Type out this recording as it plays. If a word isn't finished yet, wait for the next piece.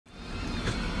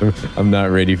I'm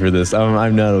not ready for this.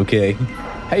 I'm not okay.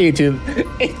 Hey YouTube,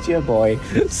 it's your boy,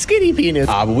 Skinny Penis.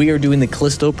 We are doing the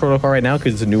Callisto Protocol right now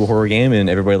because it's a new horror game and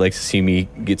everybody likes to see me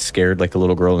get scared like a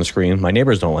little girl and scream. My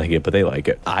neighbors don't like it, but they like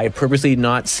it. I purposely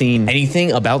not seen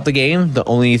anything about the game. The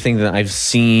only thing that I've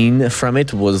seen from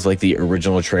it was like the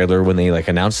original trailer when they like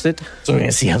announced it. So we're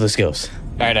gonna see how this goes.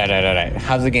 All right.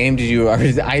 How's the game? Did you?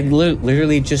 I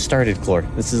literally just started, Clore.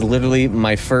 This is literally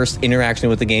my first interaction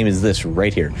with the game. Is this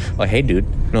right here? Like, hey, dude.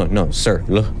 No, sir.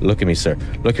 Look at me, sir.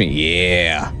 Look at me.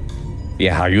 Yeah.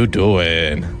 How you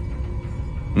doing?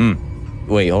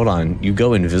 Wait, hold on. You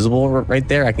go invisible right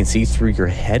there. I can see through your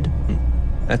head.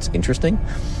 That's interesting.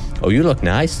 Oh, you look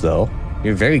nice though.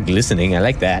 You're very glistening. I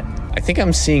like that. I think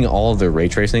I'm seeing all the ray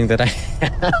tracing that I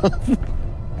have.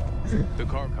 The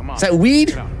car, come on. Is that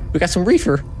weed? We got some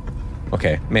reefer.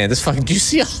 Okay, man, this fucking, do you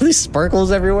see all these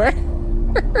sparkles everywhere?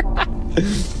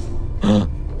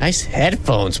 Nice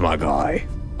headphones, my guy.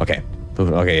 Okay,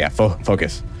 yeah,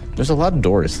 focus. There's a lot of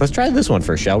doors. Let's try this one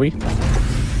first, shall we?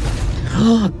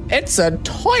 It's a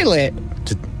toilet.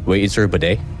 Wait, is there a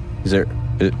bidet? Is there,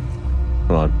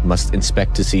 hold on, must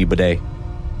inspect to see bidet.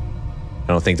 I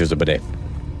don't think there's a bidet.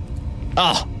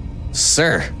 Oh,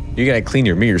 sir, you gotta clean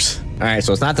your mirrors. All right,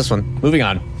 so it's not this one. Moving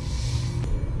on.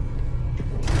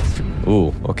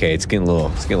 Ooh, okay, it's getting a little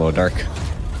dark.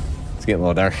 It's getting a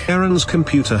little dark. Aaron's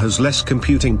computer has less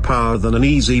computing power than an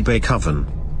easy bake oven.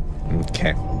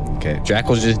 Okay.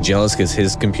 Jackal's just jealous because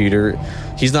his computer,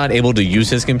 he's not able to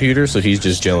use his computer, so he's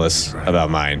just jealous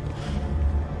about mine.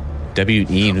 WE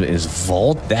is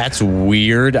Vault? That's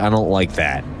weird. I don't like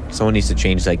that. Someone needs to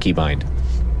change that keybind.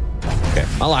 Okay,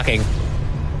 unlocking.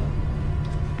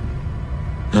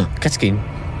 Cutscene.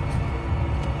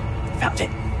 Found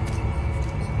it.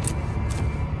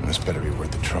 This better be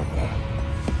worth the trouble.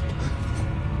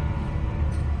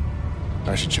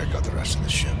 I should check out the rest of the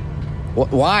ship.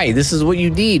 Why? This is what you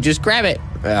need. Just grab it.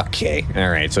 Okay. All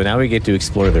right. So now we get to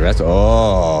explore the rest.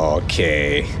 Oh,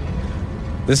 okay.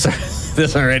 This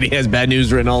already has bad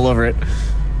news written all over it.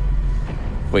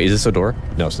 Wait, is this a door?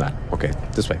 No, it's not. Okay,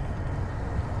 this way.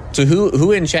 So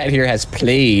who in chat here has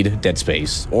played Dead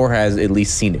Space or has at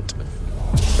least seen it?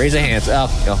 Raise your hands. Oh,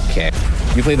 okay.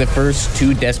 You played the first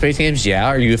 2 Dead Space games? Yeah.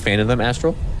 Are you a fan of them,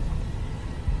 Astral?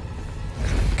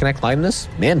 Can I climb this?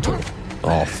 Mantle.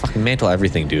 Oh, fucking mantle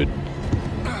everything, dude.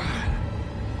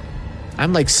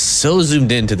 I'm like so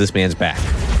zoomed into this man's back.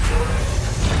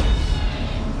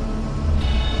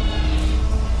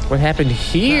 What happened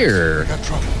here? Got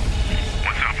trouble.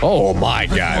 Oh my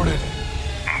god.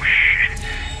 Oh shit.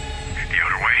 The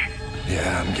other way?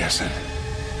 Yeah, I'm guessing.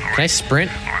 Can I sprint?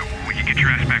 Alright, well, you get your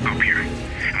ass back up here.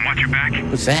 And watch your back.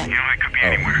 What's that? You know that could be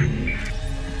anywhere.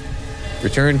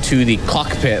 Return to the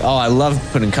cockpit. Oh, I love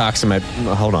putting cocks in my...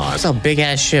 Hold on. It's a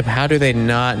big-ass ship. How do they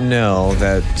not know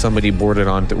that somebody boarded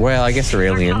onto... Well, I guess they're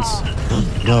aliens.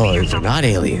 No, those are not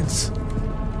aliens.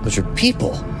 Those are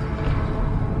people.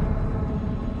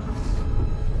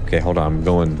 Okay, hold on.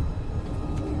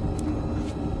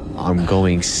 I'm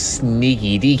going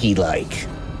sneaky-deaky-like.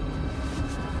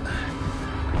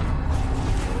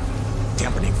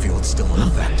 Dampening field still in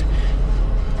effect.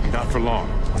 Not for long.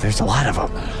 Oh, there's a lot of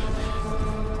them.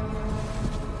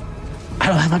 I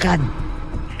don't have a gun.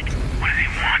 What do they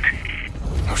want?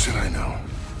 How should I know?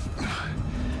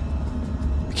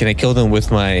 Can I kill them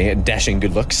with my dashing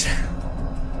good looks?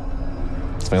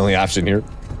 It's my only option here.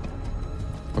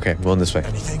 Okay, going this way.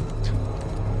 Anything?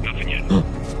 Nothing yet.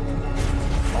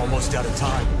 Almost out of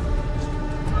time.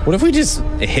 What if we just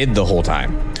hid the whole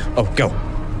time? Oh, go.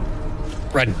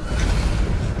 Run.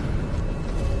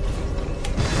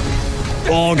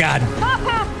 Oh, God.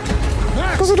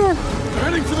 Close the door. They're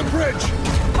heading for the bridge.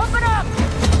 Open up!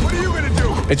 What are you gonna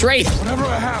do? It's Wraith. Whenever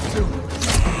I have to.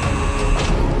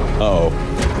 Uh-oh.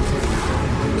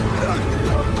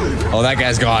 Oh, that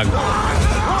guy's gone.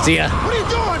 See ya. What are you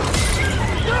doing?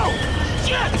 No!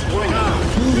 Shit!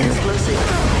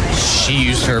 She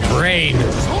used her brain.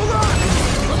 Just hold on!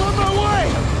 I'm on my way!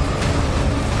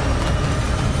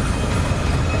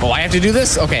 Oh, I have to do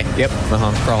this? Okay. Yep.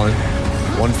 Crawling.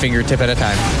 One fingertip at a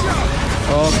time.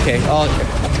 Okay. Oh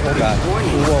God.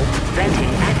 Whoa.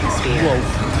 Whoa.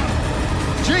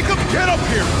 Jacob, get up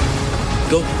here!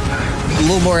 Go. A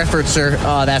little more effort, sir.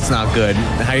 Oh, that's not good.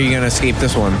 How are you gonna escape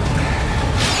this one?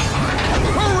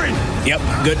 Hurry! Yep.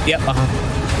 Good. Yep.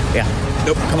 Yeah.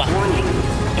 Nope. Come on.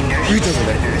 Reach over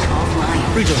there.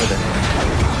 Reach over there.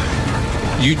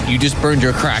 You just burned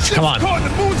your crotch. Come on. Caught in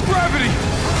the moon's gravity!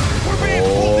 We're being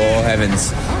pulled Oh in!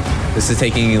 heavens. This is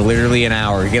taking literally an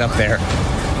hour. Get up there.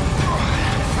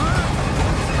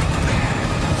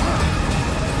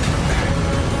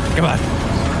 Come on.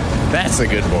 That's a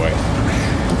good boy.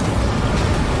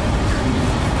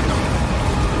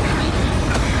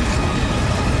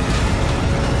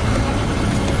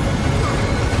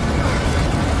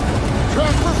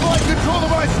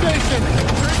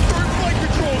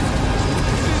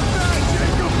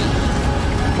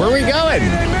 Where are we going?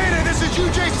 Mayday, this is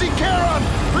UJC Caron.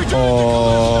 Emergency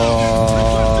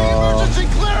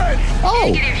clearance.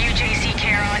 Oh. Negative UJC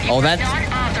Caron. Oh,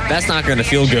 that's not gonna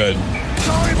feel good.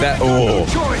 No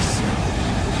choice.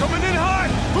 Coming in hot.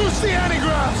 Boost the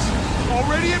anti-graphs.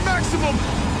 Already at maximum.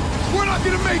 We're not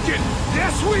gonna make it.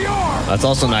 Yes, we are. That's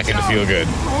also not gonna feel good.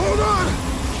 Hold on.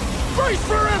 Brace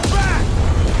for impact.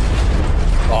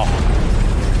 Oh.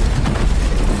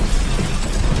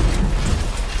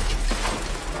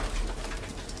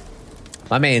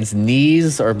 My man's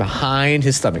knees are behind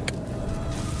his stomach.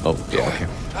 Oh, yeah, okay.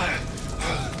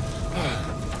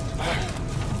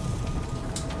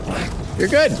 You're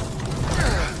good.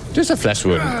 Just a flesh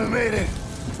wound. I made it.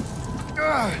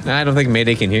 I don't think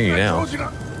Mayday can hear you now. I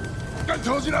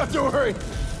told you not to worry.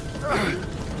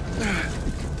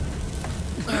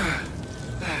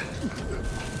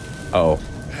 Oh.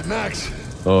 Max.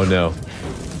 Oh, no.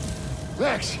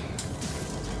 Max.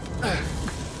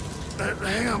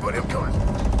 Hang on, buddy. I'm coming.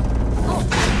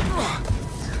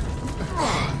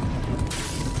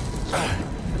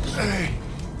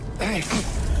 Hey.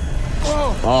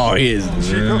 Whoa. Oh, he is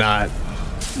not.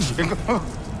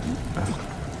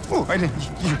 Oh, I didn't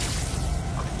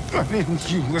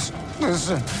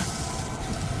listen.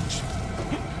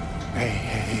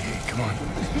 Hey, come on.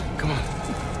 Oh, God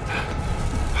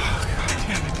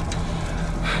damn it.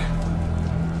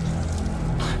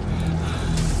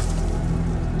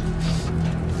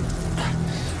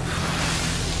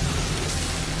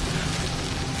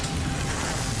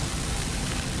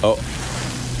 Oh.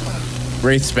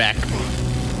 Wraith's back.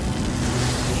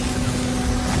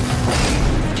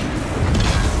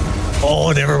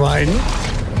 Oh, never mind.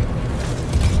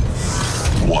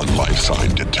 One life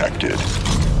sign detected.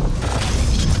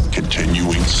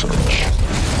 Continuing search.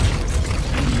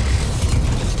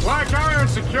 Black Iron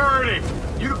Security.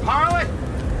 You the pilot?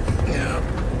 Yeah.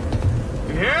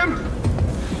 And him?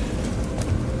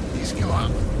 He's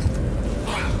gone.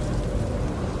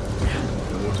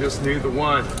 We'll just need the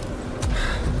one.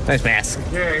 Nice mask.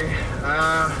 Okay,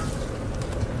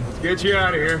 let's get you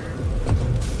out of here.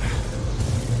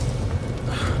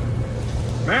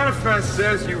 Manifest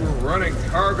says you were running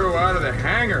cargo out of the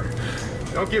hangar.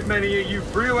 Don't get many of you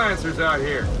freelancers out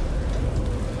here.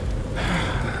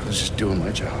 I was just doing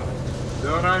my job.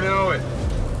 Don't I know it?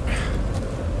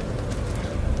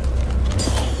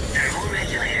 Thermal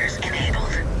regulators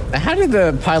enabled. How did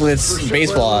the pilot's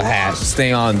baseball hat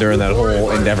stay on during that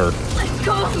whole endeavor? Let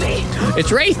go of me.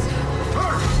 It's Wraith.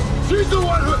 She's the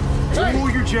one who... Hey! Cool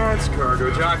your jets,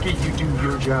 cargo jockey. You do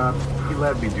your job. You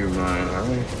let me do mine, all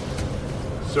right?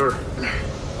 Sir.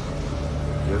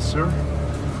 Yes, sir?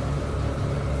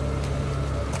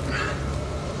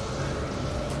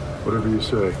 Whatever you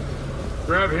say.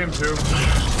 Grab him, too.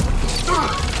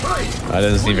 That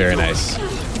doesn't seem very nice.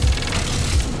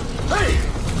 Hey!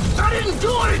 I didn't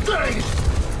do anything!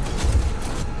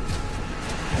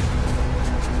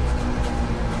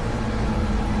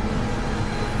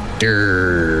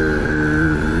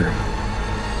 Durr.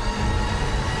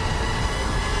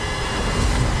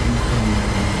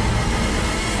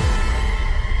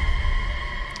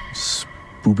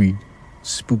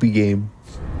 Spoopy game.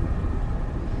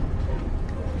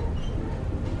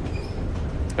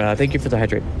 Thank you for the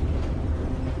hydrate.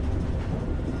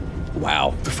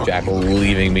 Wow, Jackal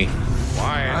leaving me.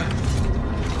 Why?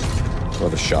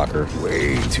 What a shocker.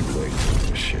 Way too late for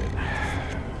this shit.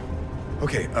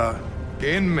 Okay,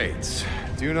 inmates.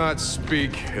 Do not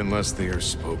speak unless they are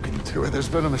spoken to. There's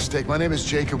been a mistake. My name is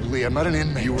Jacob Lee. I'm not an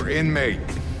inmate. You were inmate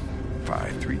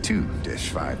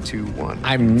 532-521.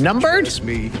 I'm numbered? This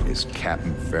me is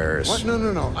Captain Ferris. What?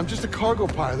 No. I'm just a cargo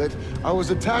pilot. I was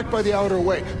attacked by the Outer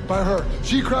Way. By her.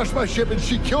 She crashed my ship and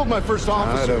she killed my first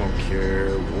officer. I don't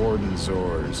care. Warden's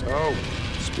orders. Oh,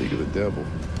 speak of the devil.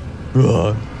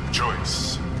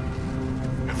 Choice.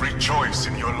 Every choice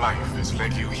in your life has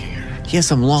led you here. He has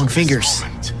some long To this fingers.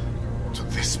 moment, to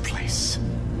this place.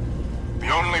 The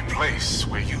only place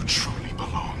where you truly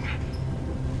belong.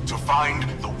 To find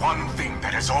the one thing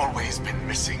that has always been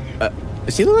missing.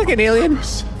 Does he look like an alien?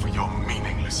 Purpose for your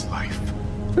meaningless life.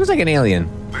 Looks like an alien.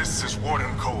 This is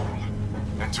Warden Cole,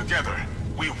 and together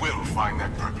we will find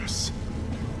that purpose.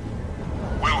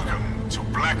 Welcome to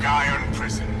Black Iron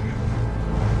Prison.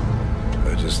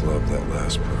 I just love that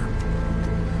last part.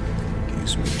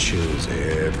 Gives me chills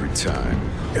every time.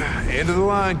 End of the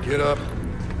line, get up.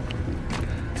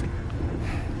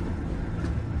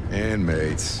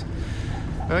 Inmates,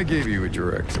 I gave you a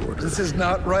direct order. This is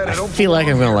not right. I I don't feel like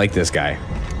I'm belong gonna like this guy.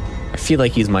 I feel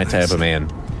like he's my type of man.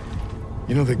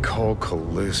 You know they call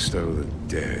Callisto the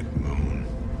dead moon.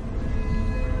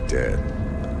 dead.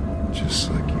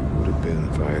 Just like you would have been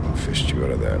if I hadn't fished you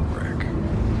out of that wreck.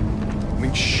 I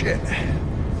mean, shit.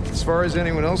 As far as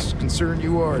anyone else is concerned,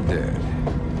 you are dead.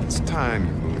 It's time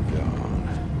you moved on.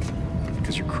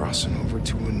 Because you're crossing over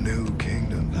to a new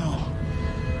kingdom. No.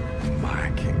 My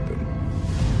kingdom.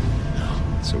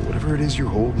 So whatever it is you're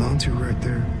holding on to right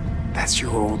there, that's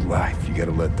your old life. You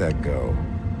gotta let that go.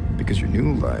 Because your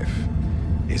new life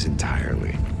is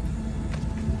entirely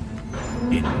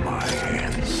in my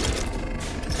hands.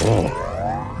 Oh,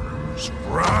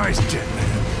 Surprise,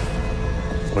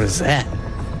 Jetman. what is that?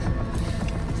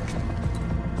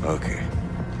 Okay.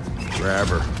 Grab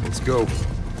her. Let's go.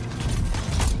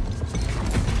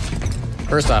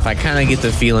 First off, I kind of get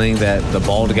the feeling that the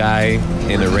bald guy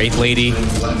and the Wraith lady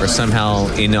are somehow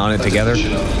in on it together.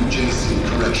 UJC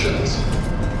corrections.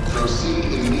 Proceed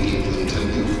immediately to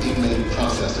new inmate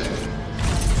processing.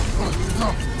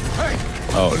 Hey!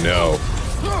 Oh no.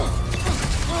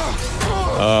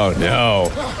 Oh no.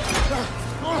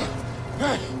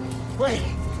 Hey!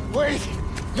 Wait!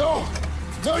 No!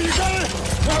 No, you got it!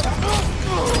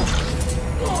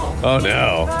 Oh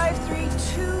no.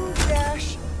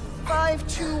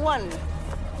 532-521.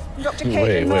 Dr. Wait,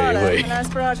 Caitlin Marlowe, wait. and as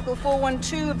per Article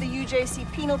 412 of the UJC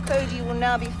Penal Code, you will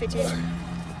now be fitted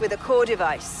with a core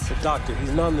device. The doctor,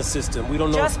 he's not in the system. We don't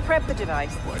know. Just prep the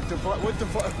device. What the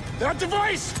fuck? That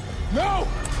device! No!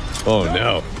 Oh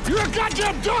no. You're a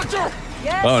goddamn doctor!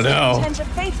 Yes, Oh, no. I intend to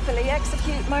faithfully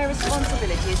execute my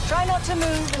responsibilities. Try not to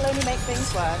move, it'll only make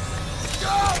things worse.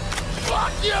 Oh,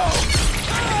 fuck you!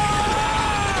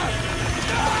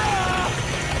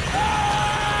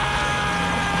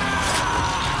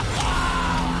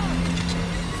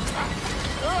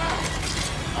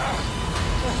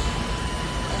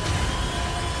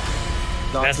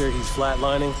 Doctor, he's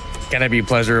flatlining. Gotta be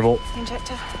pleasurable.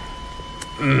 Injector.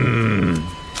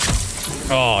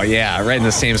 Oh yeah, right in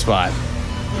the same spot.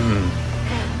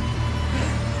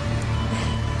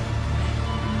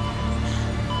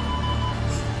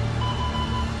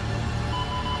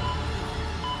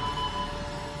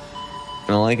 I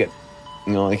don't like it.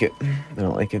 I don't like it. I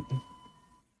don't like it.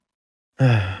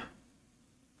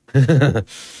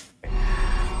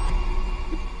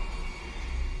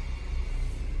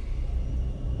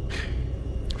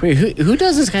 Wait, who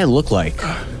does this guy look like?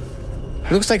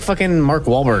 He looks like fucking Mark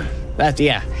Wahlberg. That,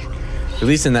 yeah. At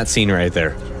least in that scene right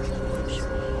there.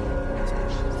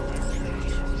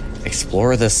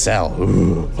 Explore the cell.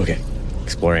 Ooh, okay.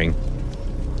 Exploring.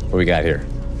 What we got here?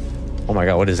 Oh my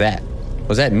god, what is that?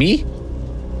 Was that me?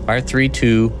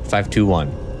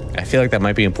 532-521. I feel like that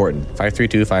might be important.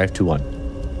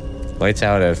 532-521. Lights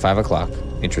out at 5 o'clock.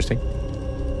 Interesting.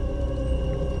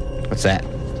 What's that?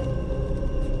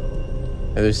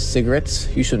 Are those cigarettes?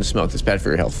 You shouldn't smoke. It's bad for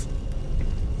your health.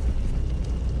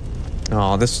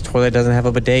 Oh, this toilet doesn't have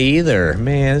a bidet either.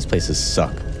 Man, this place is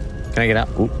suck. Can I get out?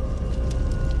 Ooh.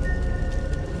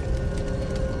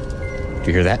 Do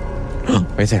you hear that?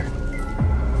 Right there.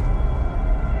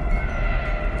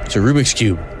 It's a Rubik's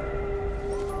Cube.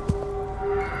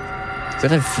 Does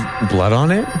that have blood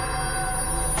on it?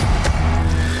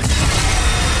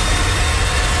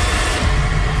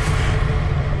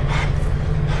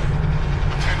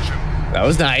 That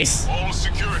was nice. All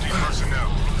security personnel,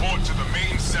 report to the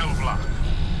main cell block.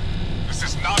 This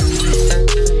is not a drill.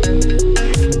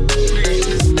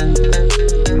 Please,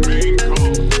 remain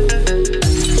calm. There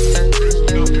is nothing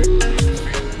to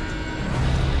fear.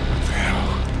 What the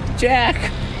hell?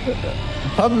 Jack!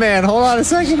 Pub man, hold on a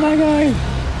second, my guy.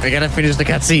 I gotta finish the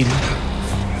cutscene.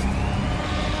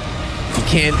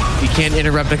 You can't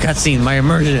interrupt the cutscene. My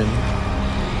immersion.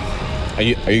 Are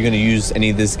you gonna use any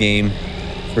of this game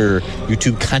for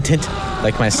YouTube content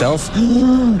like myself?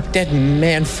 Dead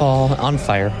man fall on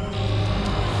fire.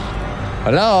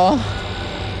 Hello?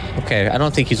 Okay, I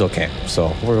don't think he's okay,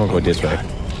 so we're gonna go this way.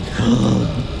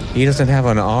 He doesn't have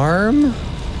an arm?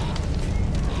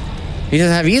 He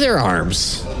doesn't have either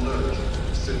arms.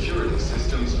 Security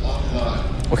systems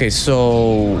offline. Okay,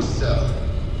 so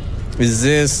is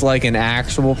this like an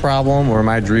actual problem or am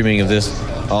I dreaming of this?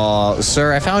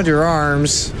 Sir, I found your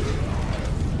arms.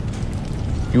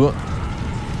 You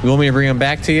want me to bring them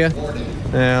back to you?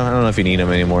 No, I don't know if you need them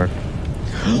anymore.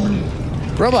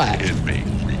 Robot. Inmate,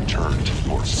 return to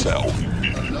your cell.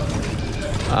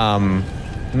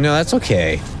 No, that's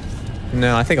okay.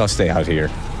 No, I think I'll stay out here.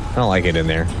 I don't like it in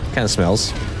there. Kind of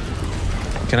smells.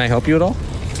 Can I help you at all?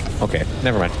 Okay,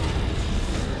 never mind.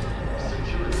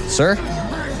 Sir?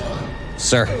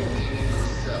 Sir?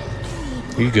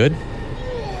 You good?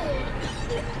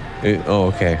 Oh,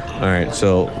 okay. All right,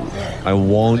 so I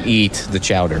won't eat the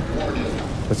chowder.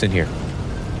 What's in here?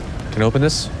 Can I open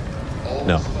this?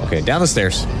 No. Okay, down the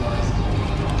stairs.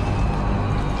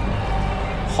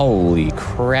 Holy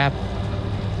crap.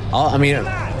 I mean,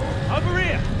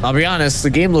 I'll be honest, the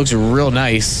game looks real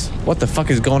nice. What the fuck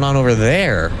is going on over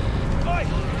there?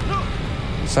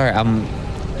 Sorry, I'm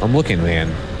looking,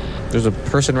 man. There's a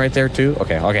person right there too?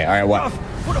 Okay, all right, what?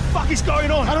 What the fuck is going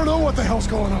on? I don't know what the hell's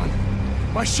going on.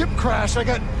 My ship crashed, I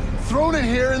got thrown in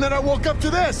here, and then I woke up to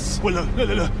this. Well,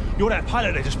 look. You're that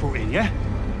pilot they just brought in, yeah?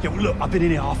 Yeah, well, look, I've been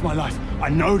in here half my life. I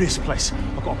know this place.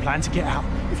 I've got a plan to get out.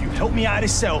 If you help me out of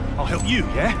this cell, I'll help you,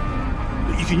 yeah?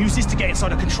 Look, you can use this to get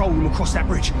inside the control room across that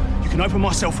bridge. You can open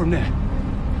my cell from there.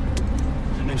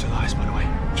 The name's Elias, by the way.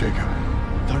 Jacob.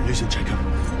 Don't lose it, Jacob.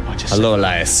 Hello,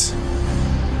 Elias.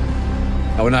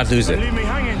 I will not lose it. Leave me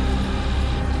hanging.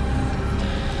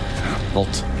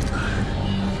 Bolt.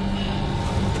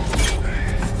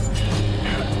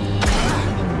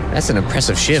 That's an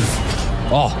impressive shiv.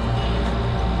 Oh.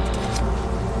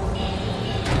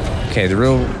 Okay, the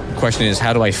real question is,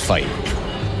 how do I fight?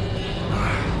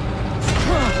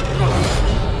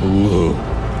 Ooh.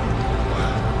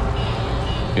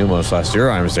 You almost lost your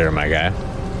arms there, my guy.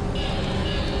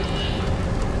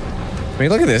 I mean,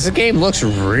 look at this. The game looks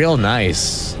real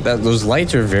nice. Those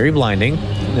lights are very blinding.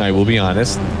 I will be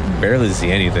honest. Barely see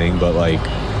anything, but like...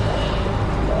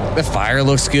 The fire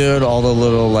looks good. All the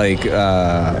little, like,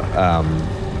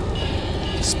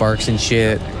 sparks and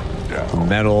shit.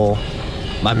 Metal.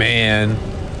 My man.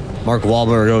 Mark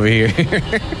Wahlberg over here.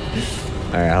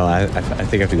 All right, hold on. I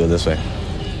think I have to go this way.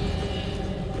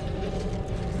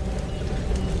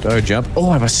 Do I jump?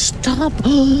 Oh, I'm a stomp.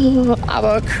 I'm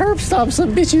a curb stomp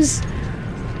some bitches.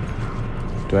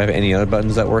 Do I have any other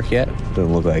buttons that work yet?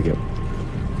 Doesn't look like it.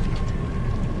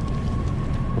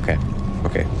 Okay.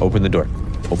 Okay. Open the door.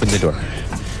 Open the door.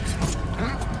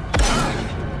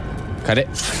 Cut it.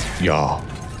 Yo.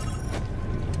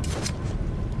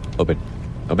 Open.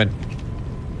 Open.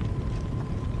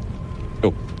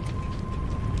 Oh.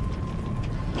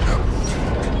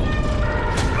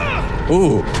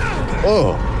 Ooh.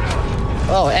 Oh.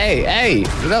 Oh, hey.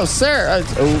 No, sir.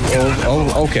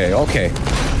 Okay.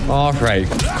 All right.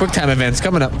 Quick time events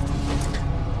coming up.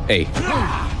 A.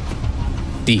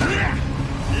 D.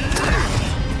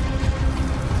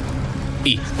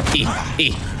 E.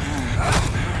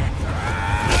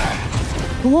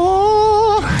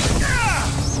 Whoa.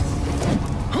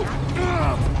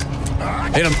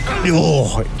 Hit him.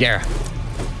 Oh, yeah.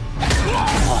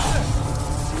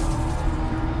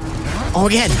 Oh,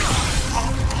 again.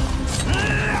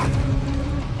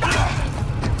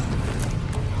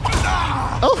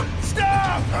 Oh.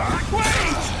 Stop!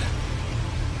 Wait!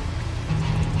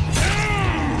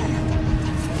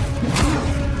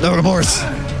 No remorse.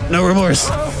 No remorse.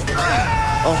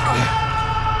 Oh.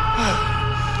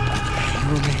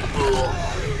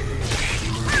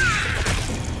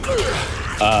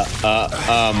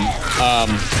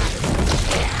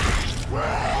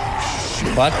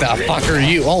 What the fuck are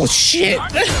you? Oh shit!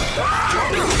 Come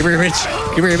here, bitch.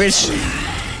 Come here, bitch.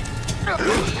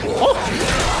 Oh.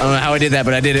 I don't know how I did that,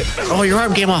 but I did it. Oh, your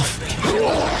arm came off.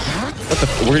 What the?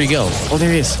 Where'd he go? Oh,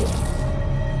 there he is.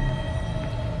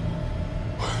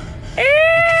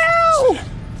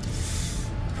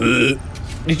 Ew!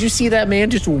 Did you see that man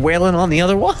just wailing on the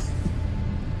other one?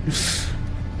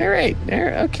 All right.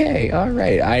 Okay. All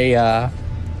right.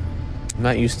 I'm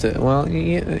not used to. Well, All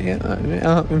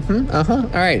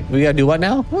right. We gotta do what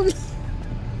now?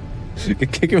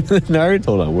 Kick him in the nard.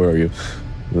 Hold on. Where are you?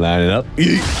 Line it up.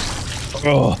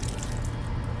 Oh.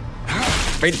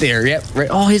 Right there. Yep. Right.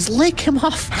 Oh, his leg came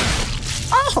off.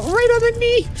 Oh, right on the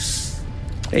knee.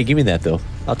 Hey, give me that though.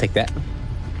 I'll take that.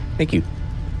 Thank you.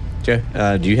 Do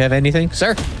you have anything,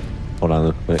 sir? Hold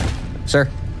on. Wait. Sir.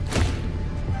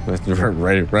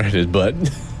 Right in his butt.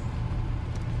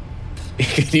 You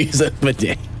could use a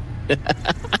bidet.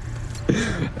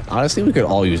 Honestly, we could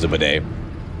all use a bidet.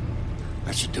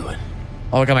 That should do it.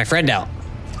 Oh, I got my friend out.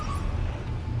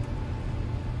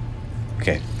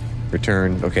 Okay.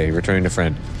 Return. Okay, returning to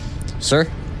friend. Sir?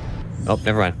 Oh,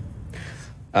 never mind.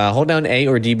 Hold down A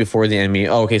or D before the enemy.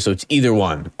 Oh, okay, so it's either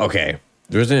one. Okay.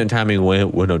 There isn't a timing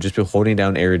window, just be holding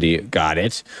down A or D. Got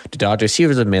it. To dodge a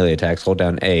series of melee attacks, hold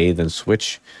down A, then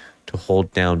switch to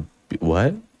hold down B.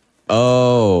 What?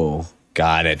 Oh,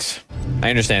 got it. I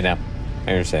understand now.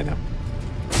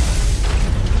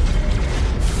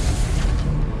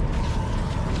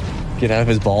 Get out of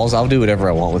his balls. I'll do whatever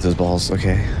I want with his balls.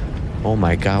 Okay. Oh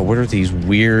my god, what are these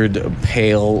weird,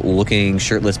 pale-looking,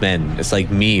 shirtless men? It's like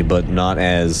me, but not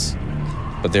as...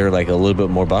 But they're like a little bit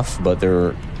more buff, but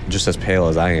they're just as pale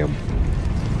as I am.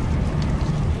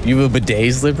 You have a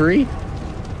bidet's livery?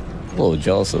 I'm a little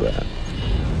jealous of that.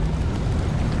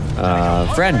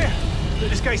 Friend.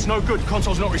 This gate's no good.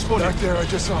 Console's not responding. Back there, I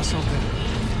just saw something.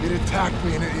 It attacked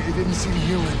me and it didn't seem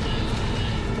human.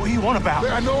 What are you on about?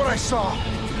 I know what I saw.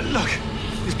 Look,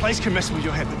 this place can mess with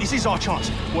your head, but this is our chance.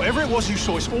 Whatever it was you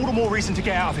saw, it's all the more reason to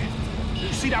get out of here.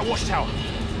 You see that watchtower?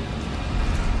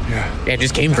 Yeah. Yeah, it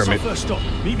just came from it. First stop.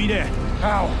 Meet me there.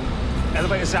 How?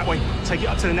 Elevator's that way. Take it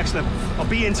up to the next level. I'll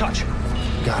be in touch.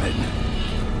 Got it.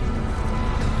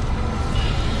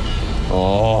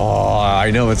 Oh, I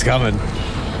know it's coming.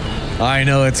 I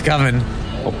know it's coming.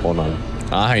 Oh, hold on.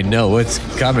 I know it's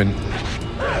coming.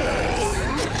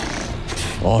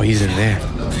 Oh, he's in there.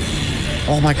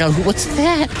 Oh my god, what's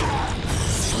that?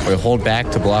 Wait, hold back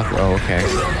to block. Oh, okay.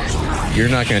 You're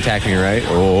not gonna attack me, right?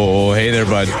 Oh, hey there,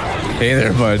 bud. Hey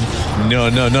there, bud. No,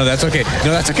 that's okay.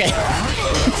 No, that's okay.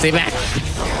 Stay back.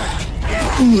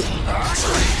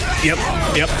 Yep.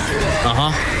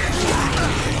 Uh-huh.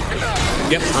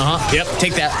 Yep,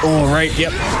 take that. Oh, right,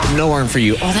 yep. No arm for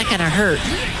you. Oh, that kinda hurt.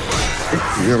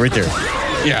 You're right there.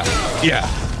 Yeah.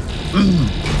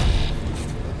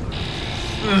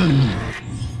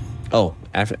 Oh,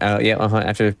 after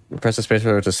after press the space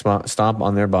bar to stomp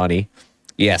on their body.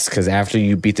 Yes, because after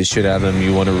you beat the shit out of them,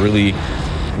 you want to really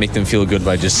make them feel good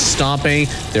by just stomping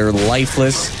their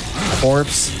lifeless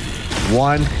corpse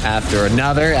one after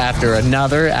another, after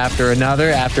another, after another,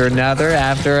 after another,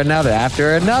 after another,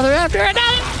 after another, after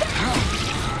another.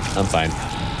 I'm fine.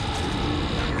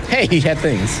 Hey, he had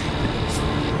things.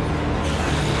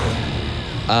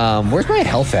 Where's my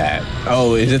health at?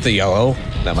 Oh, is it the yellow?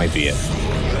 That might be it.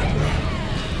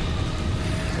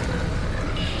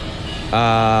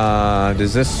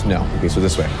 Does this? No. Okay, so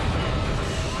this way.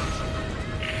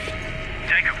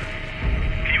 Jacob,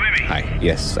 can you hear me? Hi.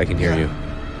 Yes, I can hear you.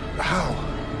 How?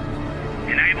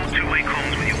 Enable two-way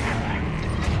comms with your core.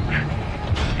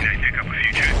 You know, pick up a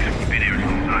few tricks. You've been here as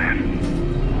long as I have.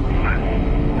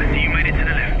 I see you made it to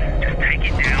the left. Just take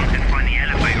it down and find the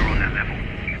elevator on that level.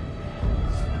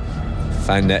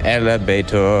 Find the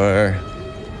elevator.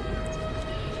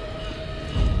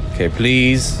 Okay,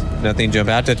 please. Nothing jump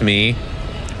out at me.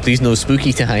 Please, no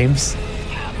spooky times.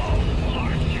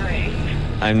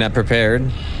 I'm not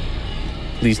prepared.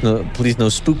 Please, no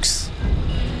spooks.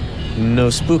 No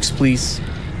spooks, please.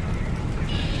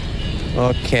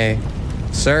 Okay.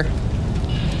 Sir? Do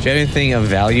you have anything of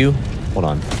value? Hold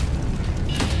on.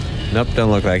 Nope,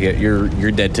 don't look like it.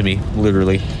 You're dead to me,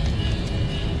 literally.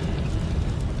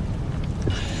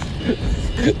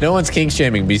 No one's king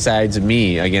shaming besides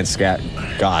me against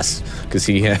Goss, because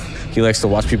he likes to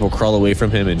watch people crawl away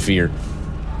from him in fear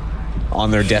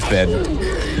on their deathbed.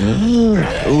 Ooh.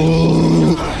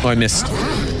 Oh, I missed.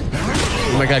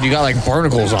 Oh my god, you got like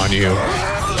barnacles on you.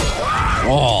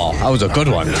 Oh, that was a good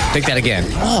one. Take that again.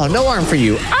 Oh, no arm for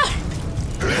you. Ah!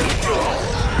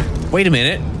 Wait a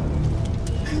minute.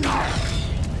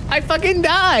 I fucking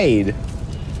died.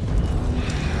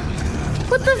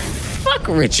 What the fuck,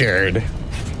 Richard?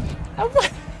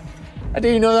 I didn't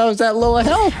even know that was that low of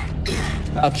health.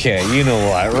 Okay, you know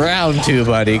what? Round 2,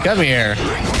 buddy. Come here.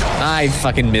 I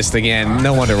fucking missed again.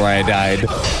 No wonder why I died.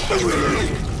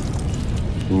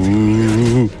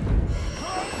 Ooh.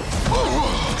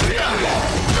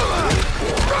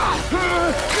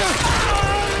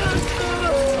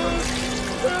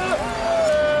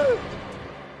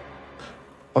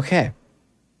 Okay.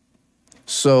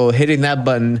 So hitting that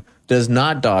button does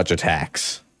not dodge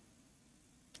attacks.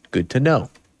 Good to know.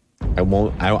 I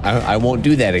won't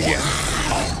do that again.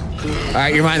 All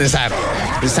right, you're mine this time.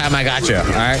 This time I got you. All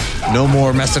right, no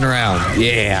more messing around.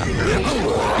 Yeah.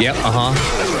 Yep.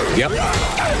 Yep.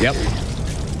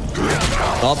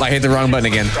 Oh, I hit the wrong button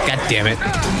again. God damn it!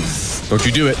 Don't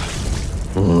you do it.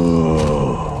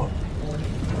 Oh.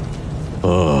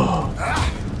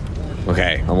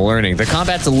 Okay, I'm learning. The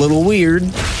combat's a little weird.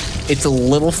 It's a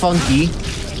little funky.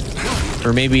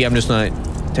 Or maybe I'm just not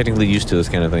technically used to this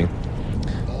kind of thing.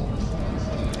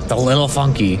 It's a little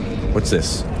funky. What's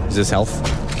this? Is this health?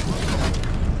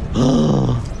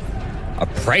 A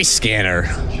price scanner.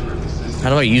 How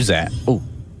do I use that? Oh.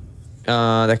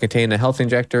 That contain a health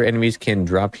injector. Enemies can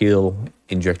drop heal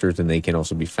injectors and they can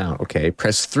also be found. Okay.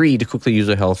 Press 3 to quickly use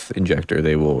a health injector.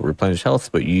 They will replenish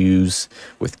health, but use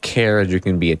with care as you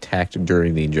can be attacked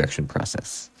during the injection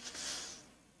process.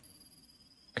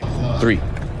 Okay.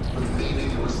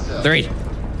 3.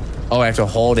 Oh, I have to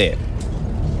hold it.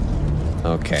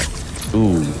 Okay.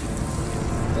 Ooh.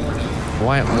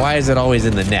 Why is it always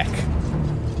in the neck?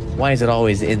 Why is it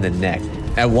always in the neck?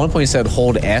 At one point it said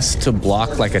hold S to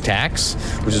block like attacks,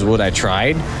 which is what I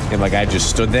tried, and like I just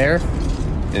stood there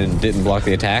and didn't block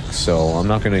the attack, so I'm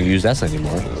not gonna use S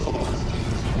anymore.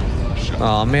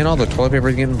 Oh man, all the toilet paper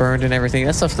is getting burned and everything.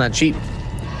 That stuff's not cheap.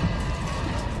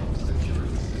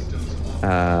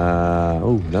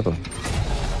 Oh, another one.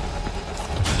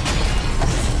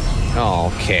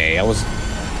 Okay, I was...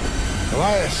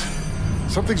 Elias,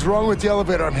 something's wrong with the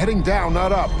elevator. I'm heading down,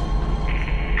 not up.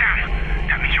 Damn,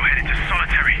 that means you're headed to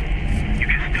solitary. You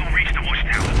can still reach the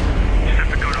watchtower. Just have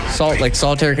to go to like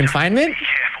solitary confinement? Be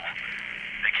careful.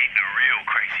 They keep the real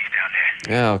crazies down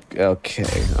there.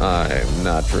 Okay, I'm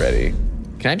not ready.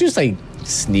 Can I just like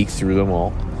sneak through them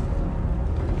all?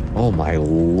 Oh my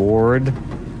lord.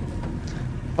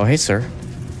 Oh, hey, sir.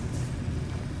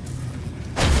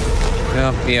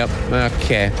 Yep,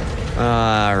 okay.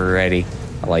 Alrighty.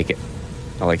 I like it.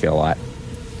 I like it a lot.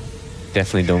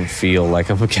 Definitely don't feel like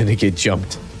I'm gonna get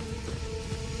jumped.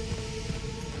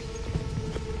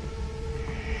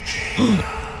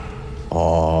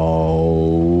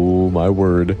 Oh my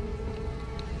word.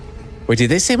 Wait, did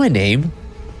they say my name?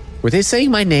 Were they saying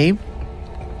my name?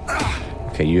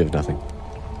 Okay, you have nothing.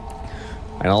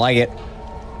 I don't like it.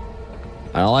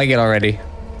 I don't like it already.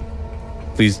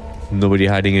 Please, nobody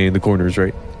hiding in the corners,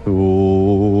 right? Oh,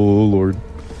 Lord.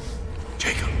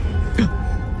 Jacob.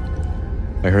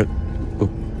 I heard... Oh.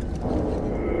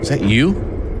 Is that you?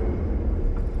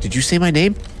 Did you say my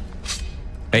name?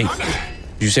 Hey,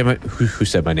 did you say my... Who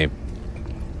said my name?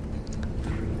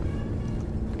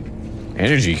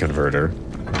 Energy converter?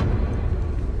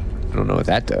 I don't know what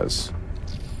that does.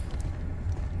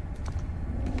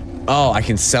 Oh, I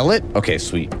can sell it? Okay,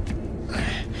 sweet.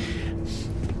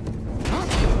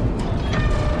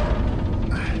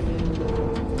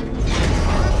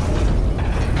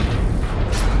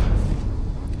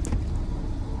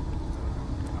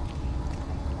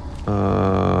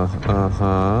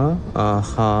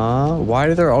 Why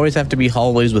do there always have to be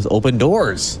hallways with open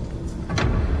doors?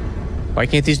 Why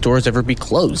can't these doors ever be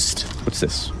closed? What's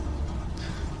this?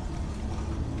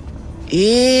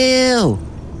 Ew!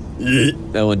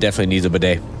 That one definitely needs a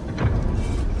bidet.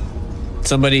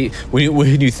 Somebody,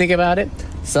 when you think about it,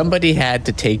 somebody had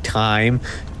to take time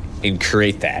and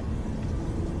create that.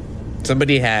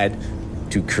 Somebody had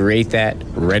to create that,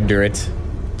 render it,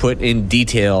 put in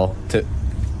detail to...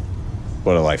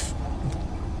 What a life.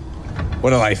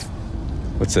 What a life.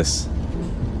 What's this?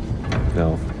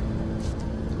 No.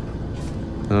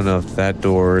 I don't know if that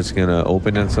door is gonna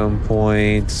open at some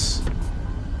point.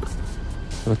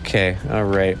 Okay,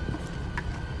 alright.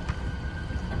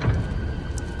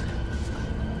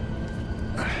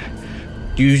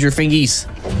 Use your fingies.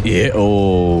 Yeah,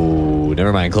 oh,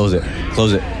 never mind. Close it.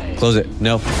 Close it. Close it.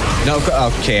 No. No,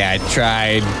 okay, I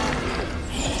tried.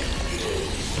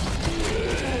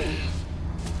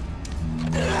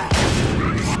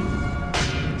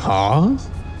 Huh?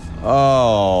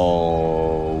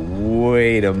 Oh,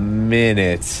 wait a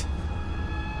minute.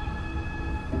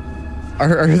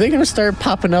 Are they gonna start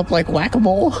popping up like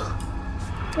whack-a-mole?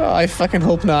 Oh, I fucking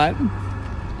hope not.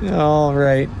 All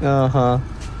right. Uh-huh.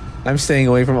 I'm staying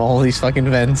away from all these fucking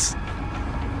vents.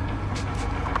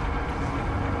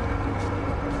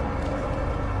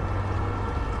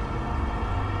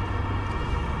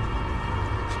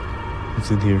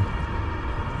 What's in here?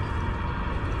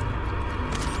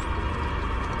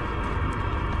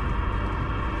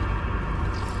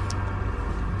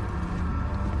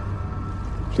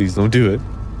 Please don't do it.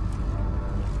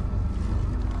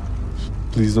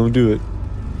 Please don't do it.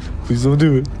 Please don't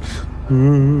do it.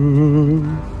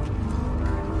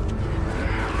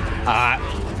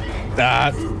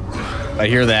 I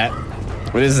hear that.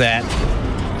 What is that?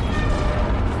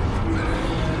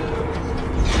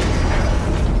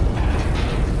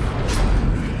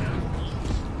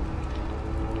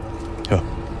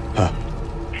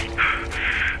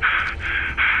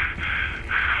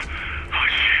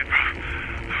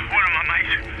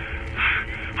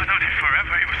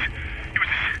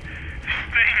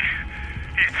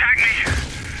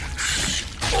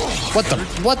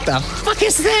 What the fuck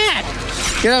is that?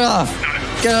 Get it off.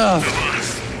 Get it off. I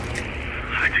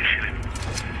had to kill him.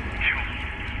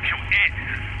 Kill it.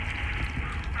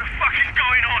 What the fuck is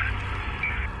going on?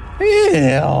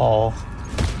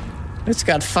 Ew. It's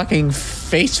got fucking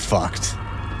face fucked.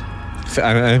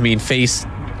 I mean face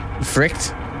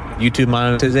fricked. YouTube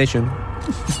monetization.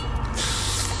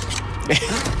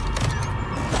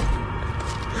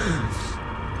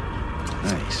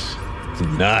 Nice.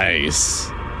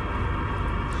 Nice.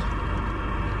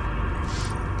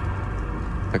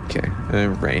 Okay,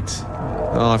 right.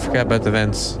 Oh, I forgot about the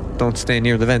vents. Don't stay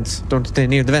near the vents. Don't stay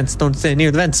near the vents. Don't stay near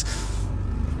the vents.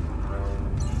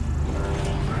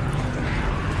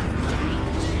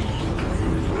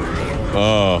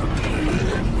 Oh.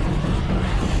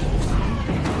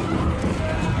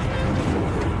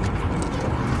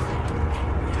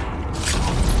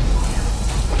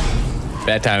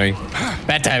 Bad timing.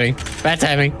 Bad timing. Bad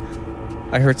timing.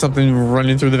 I heard something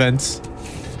running through the vents.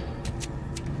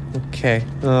 Okay.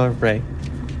 All right.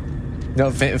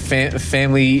 No,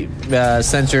 family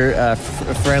censor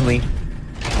friendly.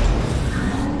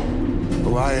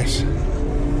 Elias,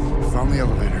 found the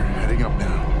elevator. Heading up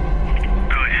now.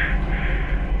 Good.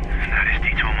 Now this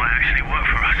detour might actually work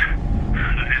for us.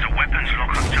 There's a weapons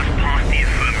lockup just past the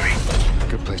infirmary.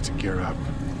 Good place to gear up.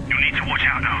 You'll need to watch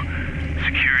out though.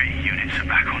 Security units are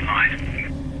back online.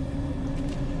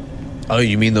 Oh,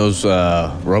 you mean those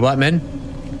robot men?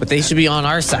 But they should be on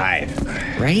our side,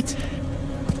 right?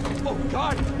 Oh,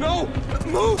 God, no!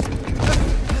 Move!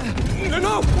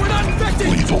 No, we're not infected!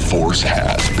 Lethal force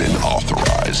has been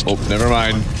authorized. Oh, never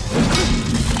mind.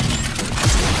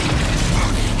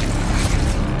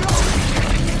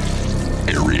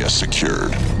 Area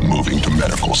secured. Moving to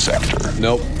medical sector.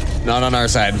 Nope, not on our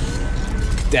side.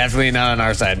 Definitely not on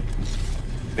our side.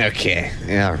 Okay,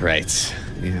 yeah, right.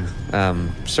 Yeah.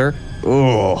 Sir?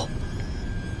 Oh.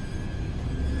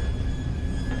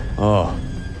 Oh.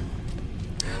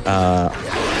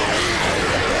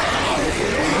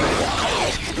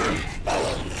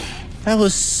 That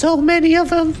was so many of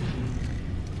them.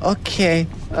 Okay.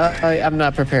 I'm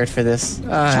not prepared for this.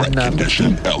 Threat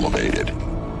condition elevated.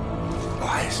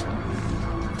 Lies.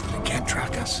 They can't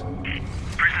track us.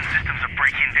 Prison systems are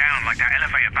breaking down like that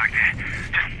elevator back there.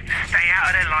 Just stay out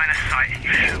of their line of sight and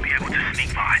you should be able to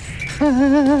sneak by.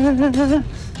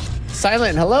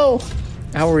 Silent, hello.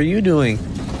 How are you doing?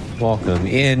 Welcome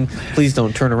in. Please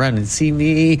don't turn around and see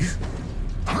me.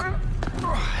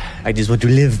 I just want to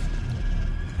live.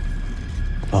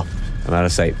 Oh, I'm out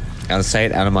of sight. Out of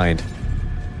sight, out of mind.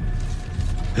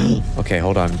 Okay,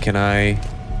 hold on. Can I...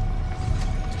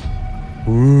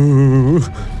 Ooh.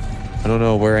 I don't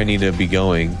know where I need to be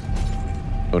going.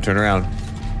 Don't turn around.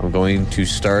 I'm going to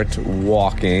start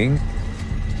walking.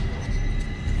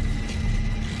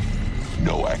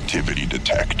 No activity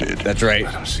detected. That's right.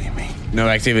 Let them see me. No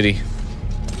activity.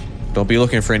 Don't be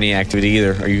looking for any activity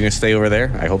either. Are you going to stay over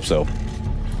there? I hope so.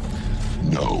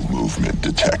 No movement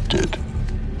detected.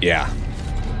 Yeah.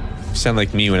 Sound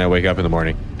like me when I wake up in the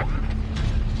morning.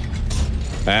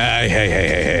 Hey, hey, hey,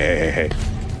 hey, hey, hey, hey.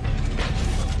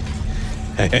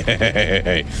 Hey, hey, hey,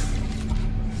 hey, hey.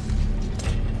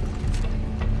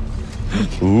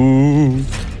 Ooh.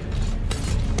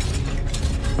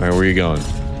 All right, where are you going?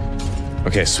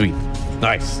 Okay, sweet.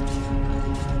 Nice.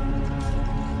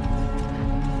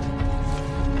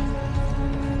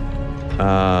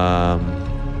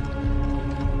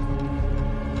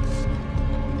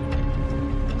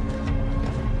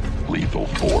 Lethal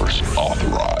force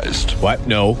authorized. What?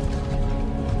 No.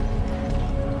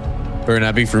 Better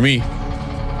not be for me.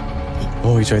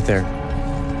 Oh, he's right there.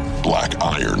 Black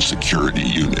iron security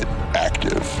unit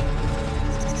active.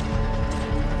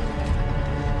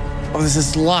 Oh, this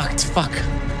is locked. Fuck.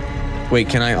 Wait,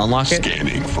 can I unlock it?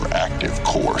 Scanning for active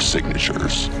core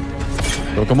signatures.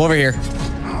 Don't come over here.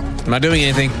 I'm not doing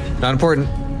anything. Not important.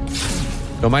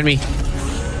 Don't mind me.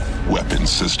 Weapon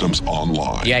systems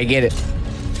online. Yeah, I get it.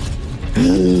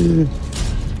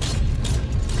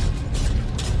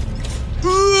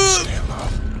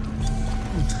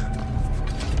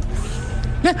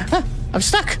 I'm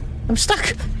stuck. I'm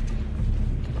stuck.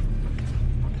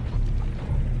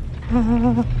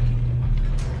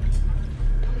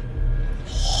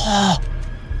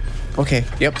 Okay,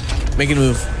 yep. Make it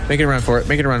move. Make it run for it.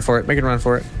 Make it run for it. Make it run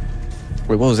for it.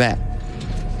 Wait, what was that?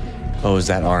 Oh, is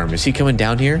that arm? Is he coming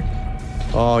down here?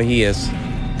 Oh, he is.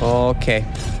 Okay.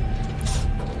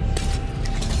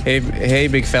 Hey,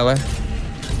 big fella.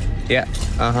 Yeah,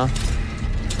 uh-huh.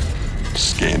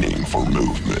 Scanning for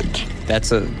movement.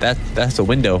 That's a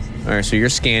window. All right, so you're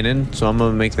scanning, so I'm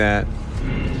gonna make that.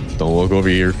 Don't look over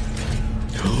here.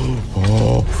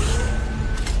 Oh.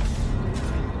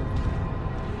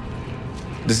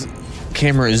 This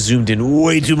camera is zoomed in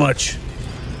way too much.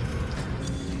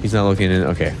 He's not looking in.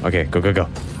 Okay, okay, go, go, go.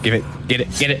 Give it, get it,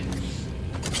 get it.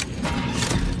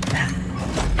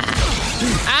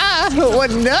 Ah,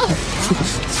 what? No.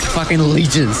 Fucking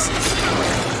leeches.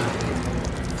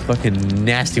 Fucking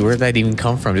nasty. Where did that even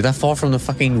come from? Did that fall from the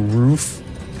fucking roof?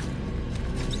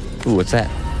 Ooh, what's that?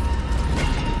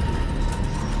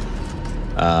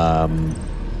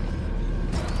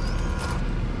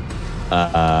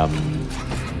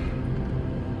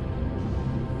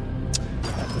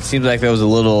 It seems like that was a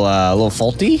little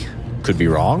faulty. Could be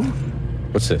wrong.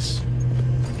 What's this?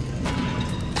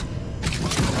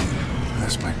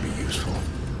 This might be useful.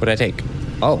 What'd I take?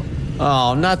 Oh.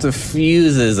 Oh, not the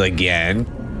fuses again.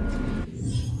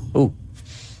 Ooh.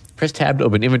 Press tab to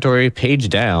open inventory, page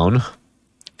down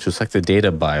to select the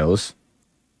data BIOS.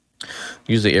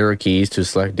 Use the arrow keys to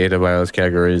select data bios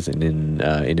categories and in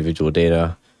individual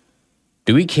data.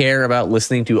 Do we care about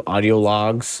listening to audio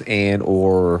logs and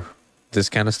or this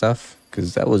kind of stuff?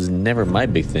 Because that was never my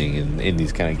big thing in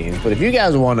these kind of games. But if you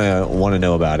guys want to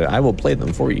know about it, I will play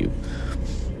them for you.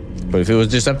 But if it was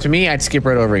just up to me, I'd skip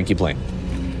right over and keep playing.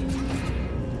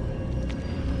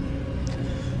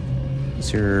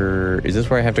 Is this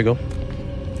where I have to go?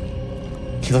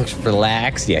 He looks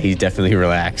relaxed. Yeah, he's definitely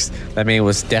relaxed. That man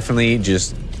was definitely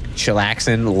just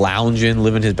chillaxing, lounging,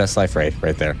 living his best life right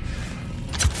there.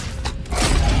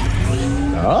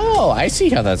 Oh, I see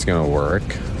how that's gonna work.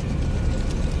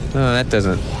 No, that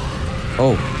doesn't.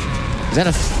 Oh, is that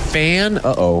a fan?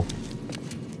 Uh-oh.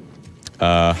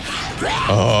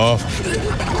 Oh.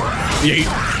 Yeet.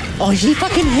 Oh, he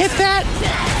fucking hit that?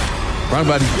 Wrong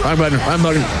button, wrong button, wrong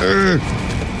button.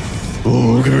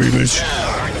 Oh, come here, bitch.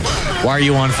 Why are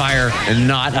you on fire and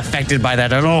not affected by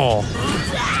that at all?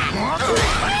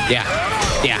 Yeah,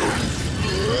 yeah.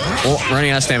 Oh, running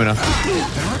out of stamina.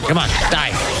 Come on,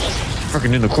 die.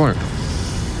 Fucking in the corner.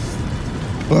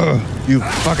 You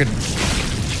fucking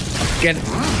get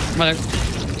mother.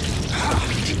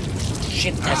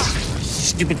 Shit, that's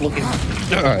stupid looking.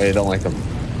 I don't like them.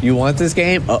 You want this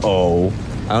game? Uh-oh.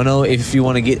 I don't know if you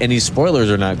want to get any spoilers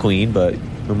or not, Queen, but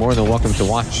you're more than welcome to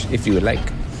watch if you would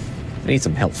like. I need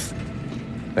some health.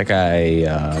 That guy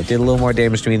did a little more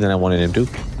damage to me than I wanted him to.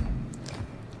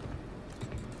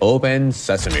 Open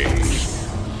sesame.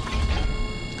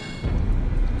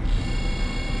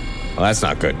 Well, that's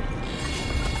not good.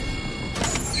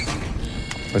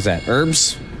 What's that?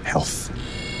 Herbs? Health.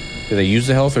 Do they use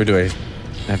the health or do I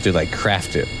have to like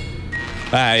craft it?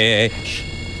 Ah, yeah.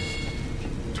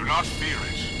 Do not fear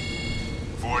it,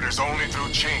 for it is only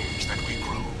through change that we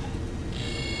grow.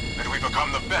 That we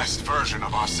become the best version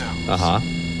of ourselves. Uh-huh.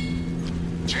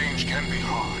 Change can be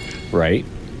hard. Right.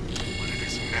 But it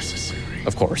is necessary.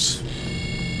 Of course.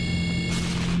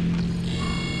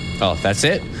 Oh, that's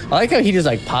it? I like how he just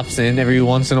like pops in every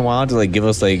once in a while to like give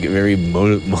us like very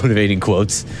motivating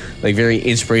quotes, like very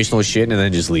inspirational shit, and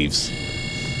then just leaves.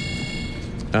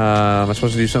 Am I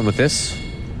supposed to do something with this?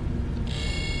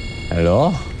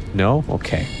 Hello? No?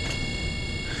 Okay.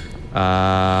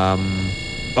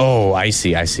 Oh, I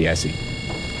see.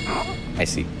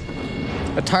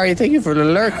 Atari, thank you for the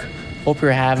lurk. Hope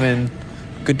you're having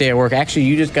a good day at work. Actually,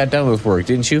 you just got done with work,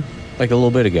 didn't you? Like a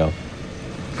little bit ago.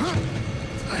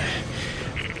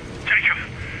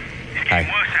 Hi.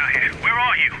 Worse out here. Where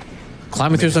are you?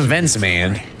 Climbing through some vents,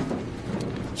 man.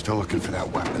 Still looking for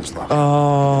that weapons lock.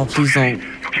 Oh, please don't.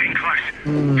 You're getting close.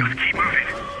 Just keep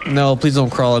moving. No, please don't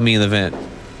crawl at me in the vent.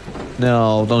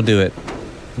 No, don't do it.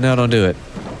 No, don't do it.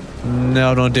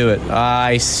 No, don't do it.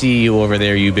 I see you over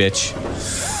there, you bitch.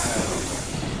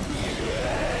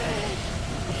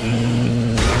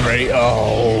 Right.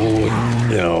 Oh,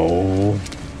 no.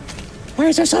 Why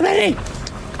is there so many?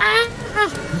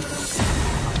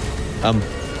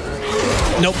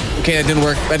 Nope. Okay, that didn't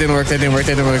work. They're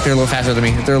a little faster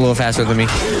than me.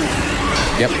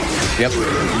 Yep.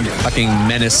 Fucking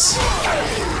menace.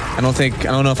 I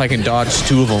don't know if I can dodge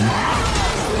two of them.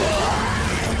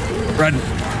 Run.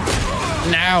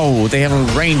 Now they have a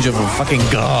range of a fucking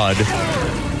god.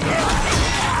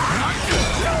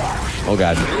 Oh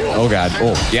god. Oh,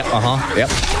 yep, yep.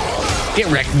 Get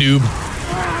wrecked, noob.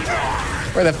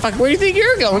 Where do you think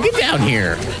you're going? Get down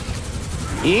here.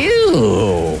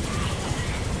 Ew.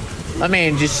 My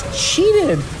man just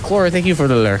cheated. Chlora, thank you for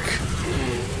the lurk.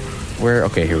 Where?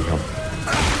 Okay, here we go.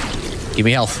 Give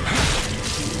me health.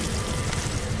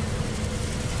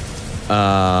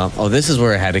 Oh, this is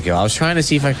where I had to go. I was trying to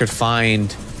see if I could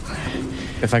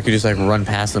just like run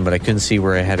past them, but I couldn't see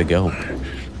where I had to go.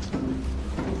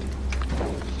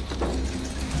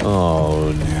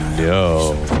 Oh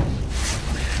no.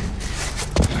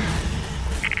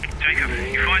 Jacob,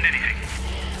 you find anything?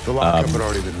 The lockup had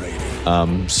already been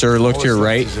raided. Sir, look to your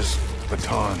right.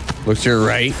 Baton. Look to your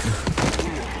right. Stun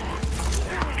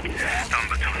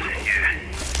batons, yeah.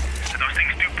 Those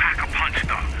things do pack a punch,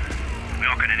 though. We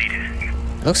are gonna need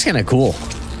it. Looks kind of cool.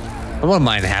 I wouldn't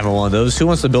mind having one of those. Who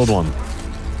wants to build one?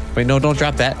 Wait, no, don't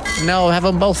drop that. No, have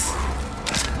them both.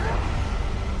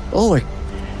 Oh,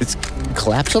 it's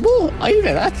collapsible? Oh,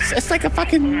 even that's like a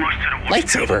fucking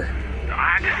lightsaber. I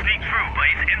had to sneak through, but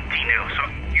it's empty now, so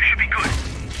you should be good.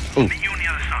 Ooh. Meet you on the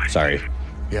other side. Sorry.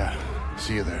 Yeah,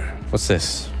 see you there. What's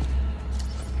this?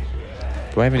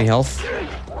 Do I have any health?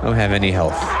 I don't have any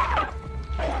health.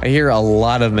 I hear a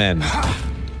lot of men.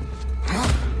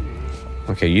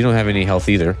 Okay, you don't have any health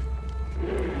either.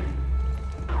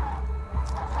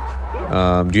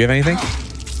 Do you have anything?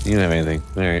 You don't have anything.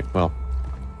 All right, well.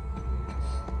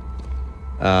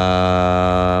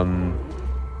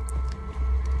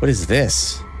 What is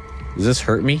this? Does this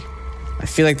hurt me? I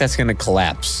feel like that's gonna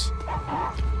collapse.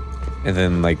 And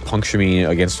then, like, puncture me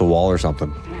against the wall or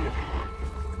something.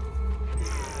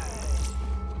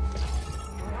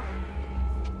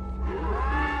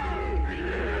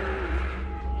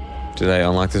 Did I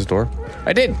unlock this door?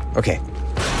 I did! Okay.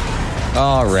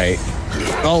 Alright.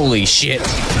 Holy shit.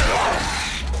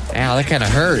 Ow, that kind of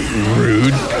hurt.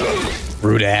 Rude.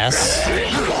 Rude ass.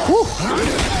 Whew.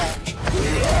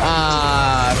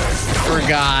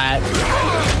 Forgot.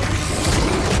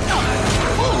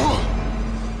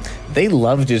 They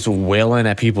love just wailing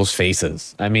at people's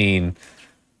faces. I mean,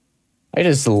 I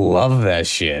just love that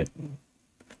shit.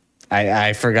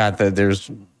 I forgot that there's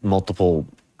multiple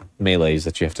melees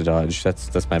that you have to dodge.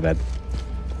 That's my bad.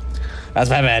 That's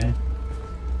my bad.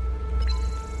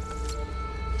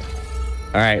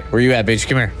 Alright, where you at, bitch?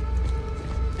 Come here.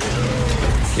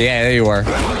 Yeah, there you are.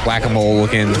 Whack-a-mole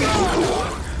looking.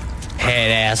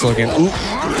 Head ass looking. Ooh.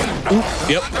 Ooh.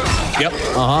 Yep. Yep.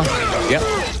 Uh-huh. Yep.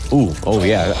 Ooh. Oh,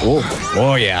 yeah. Oh.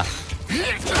 Oh, yeah.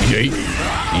 Yeet.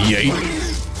 Yeet.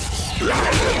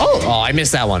 Oh, I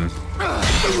missed that one.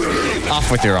 Off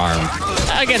with your arm.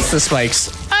 Against the spikes.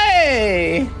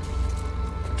 Hey!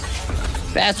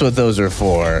 That's what those are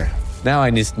for. Now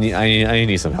I need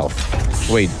some health.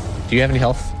 Wait, do you have any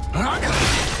health? Do you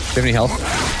have any health?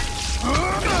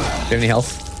 Do you have any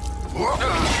health?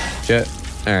 Shit.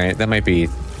 Alright, that might be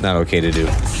not okay to do.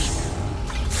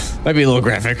 Might be a little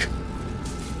graphic.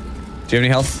 Do you have any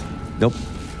health? Nope. Do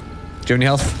you have any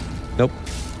health? Nope.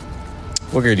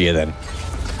 What good are you then?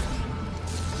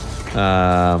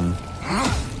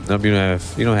 Nope, you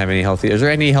don't have any health. Is there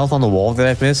any health on the wall that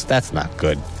I've missed? That's not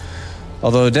good.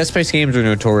 Although Dead Space games are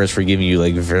notorious for giving you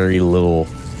like very little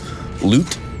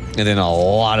loot and then a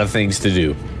lot of things to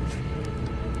do.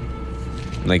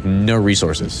 Like no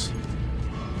resources.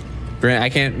 I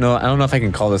don't know if I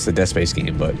can call this a Dead Space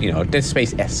game, but you know, Dead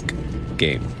Space-esque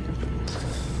game.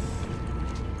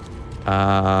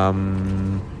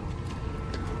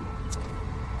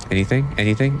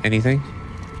 Anything?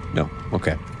 No.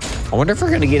 Okay. I wonder if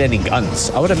we're gonna get any guns.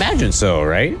 I would imagine so,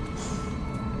 right?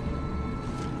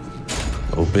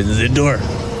 Open the door.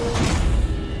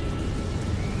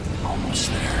 Almost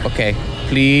there. Okay.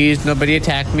 Please, nobody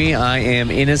attack me. I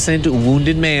am innocent,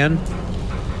 wounded man.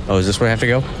 Oh, is this where I have to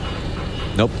go?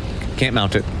 Nope. Can't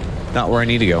mount it. Not where I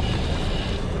need to go.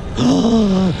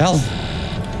 Health.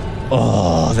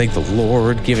 Oh, thank the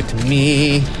Lord. Give it to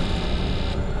me.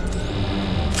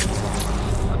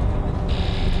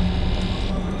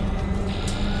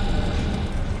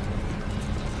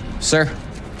 Sir?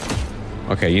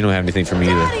 Okay, you don't have anything for me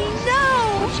either. Daddy,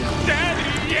 no!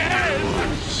 Daddy,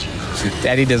 yes!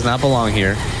 Daddy does not belong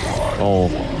here. Oh,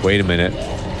 wait a minute.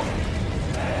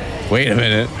 Wait a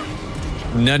minute.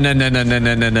 No.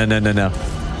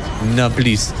 No,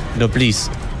 please. No, please.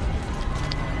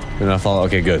 They're not following.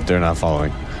 Okay, good. They're not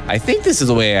following. I think this is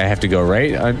the way I have to go,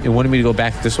 right? It wanted me to go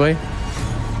back this way?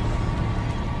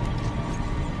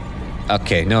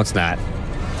 Okay, no, it's not.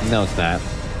 No, it's not.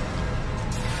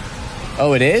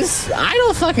 Oh, it is? I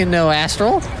don't fucking know,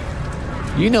 Astral.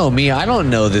 You know me, I don't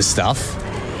know this stuff.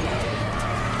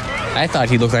 I thought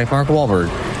he looked like Mark Wahlberg.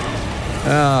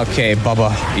 Okay,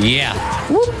 Bubba. Yeah.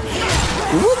 Whoop.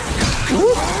 Whoop.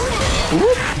 Whoop.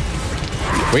 Whoop.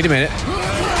 Wait a minute.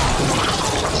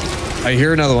 I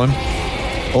hear another one.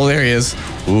 Oh, there he is.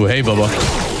 Ooh, hey, Bubba.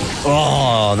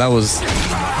 Oh, that was...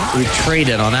 We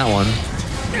traded on that one.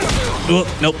 Ooh,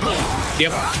 nope.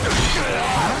 Yep.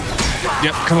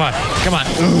 Yep, come on. Come on.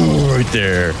 Ooh, right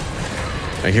there.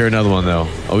 I hear another one, though.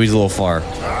 Oh, he's a little far.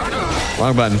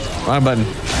 Wrong button. Wrong button.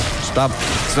 Stop.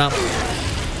 Stop. Do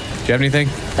you have anything?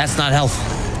 That's not health.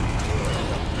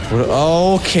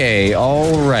 Okay.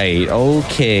 All right.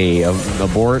 Okay.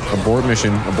 Abort. Abort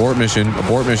mission. Abort mission.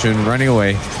 Abort mission. Running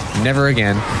away. Never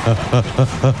again.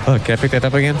 Can I pick that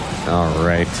up again? All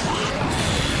right.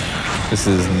 This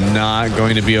is not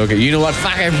going to be okay. You know what?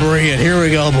 Fucking bring it. Here we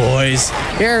go, boys.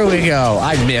 Here we go.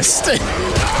 I missed.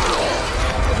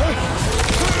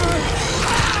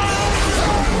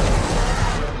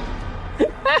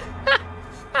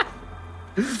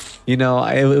 You know,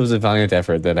 it was a valiant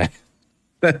effort that I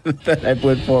that I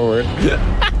put forward.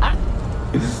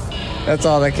 That's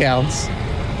all that counts.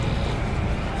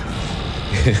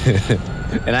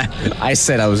 And I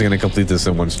said I was going to complete this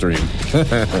in one stream.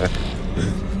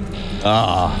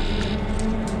 Ah.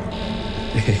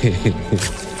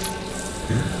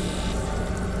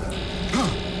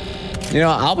 You know,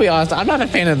 I'll be honest, I'm not a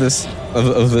fan of this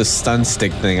of this stun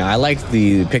stick thing. I like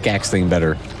the pickaxe thing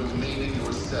better.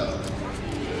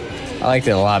 I liked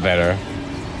it a lot better.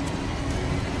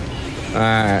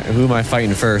 Alright, who am I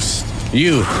fighting first?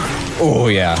 You! Oh,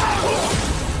 yeah.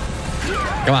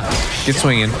 Come on. Get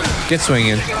swinging. Get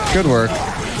swinging. Good work.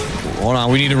 Hold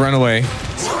on, we need to run away.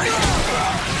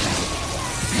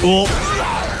 Oh.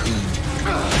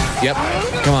 Yep.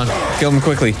 Come on. Kill him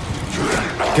quickly.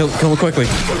 Kill him quickly.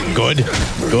 Good.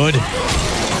 Good.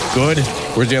 Good.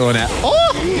 Where's the other one at?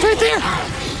 Oh! It's right there!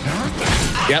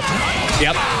 Yep.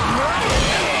 Yep.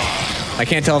 I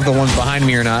can't tell if the one's behind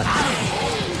me or not.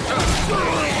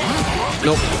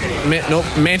 Nope. Nope.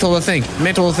 Mantle the thing.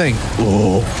 Mantle the thing.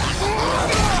 Oh.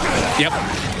 Yep.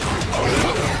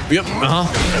 Yep.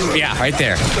 Uh-huh. Yeah, right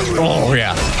there. Oh,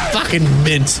 yeah. Fucking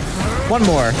mint. One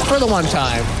more for the one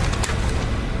time.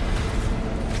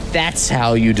 That's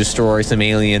how you destroy some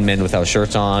alien men without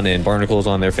shirts on and barnacles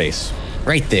on their face.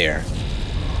 Right there.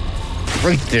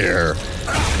 Right there.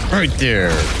 Right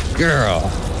there. Girl.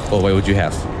 Oh, wait, what'd you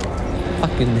have?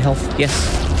 Fucking health. Yes.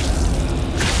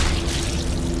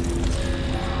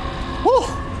 Woo.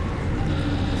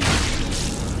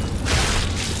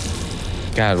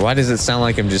 God, why does it sound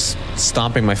like I'm just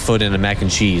stomping my foot in a mac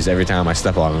and cheese every time I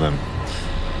step on them?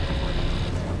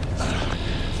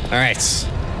 All right.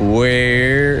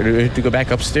 Where do we have to go back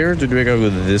upstairs or do we go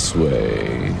this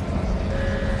way?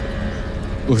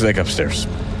 Looks like upstairs.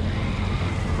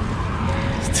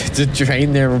 To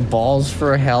drain their balls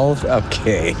for health?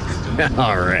 Okay.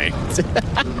 All right.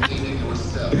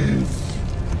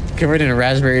 Covered in a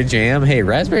raspberry jam? Hey,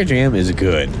 raspberry jam is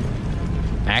good.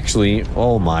 Actually,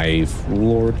 oh my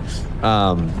lord.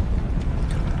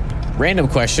 Random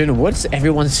question. What's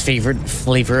everyone's favorite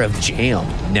flavor of jam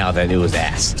now that it was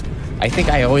asked? I think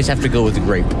I always have to go with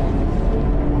grape.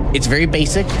 It's very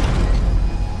basic,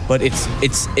 but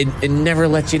it never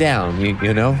lets you down,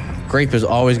 you know? Grape is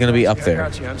always going to be up there. I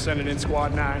got you. I'm sending in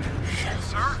Squad 9.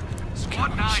 Sir,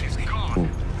 Squad 9 is gone. Ooh,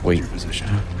 wait,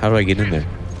 how do I get in there?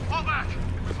 Fall back.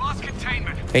 We've lost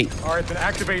containment. Hey. All right, then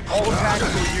activate all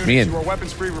tactical units. Me in. You are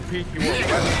weapons free. Repeat, you are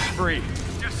weapons free.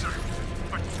 Yes, sir.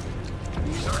 But,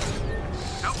 sir,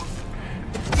 help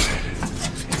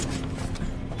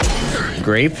him.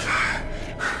 Grape?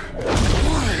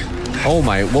 Oh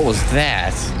my, what was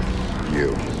that?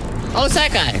 You. Oh, it's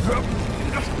that guy.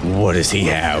 What does he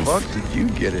have? What the fuck did you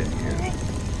get in here?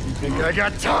 You think I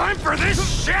got time for this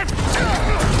shit?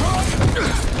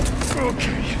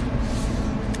 Okay.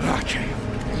 Okay.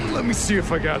 Let me see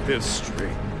if I got this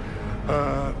straight.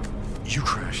 You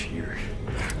crash here,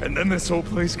 and then this whole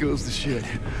place goes to shit.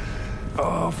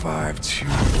 Oh, 5, 2,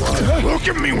 1. Look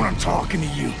at me when I'm talking to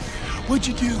you. What'd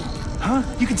you do? Huh?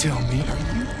 You can tell me. Are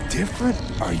you different?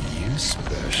 Are you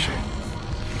special?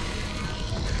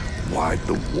 Why'd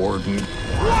the warden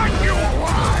want you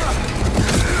alive?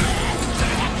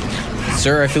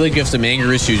 Sir, I feel like you have some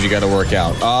anger issues you gotta work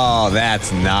out. Oh,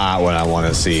 that's not what I want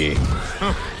to see.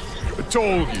 I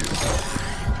told you.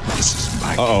 This is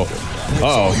my Uh-oh. It's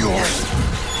all yours.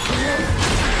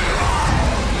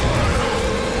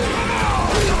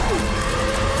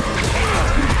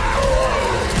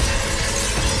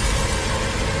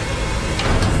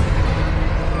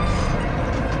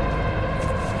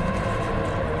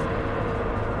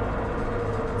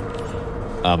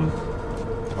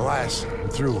 Alas, I'm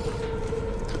through.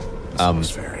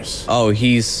 Ferris. Oh,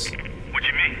 he's... What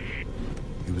you mean?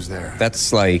 He was there.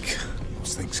 That's like...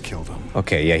 Those things killed him.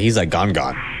 Okay, yeah, he's like gone. You're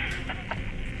harder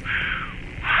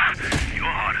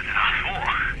than I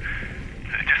thought.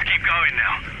 Just keep going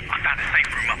now. I found a safe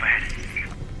room up ahead.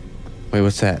 Wait,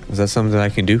 what's that? Is that something that I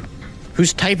can do?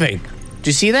 Who's typing? Do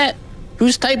you see that?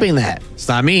 Who's typing that? It's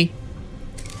not me.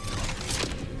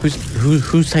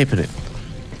 Who's typing it?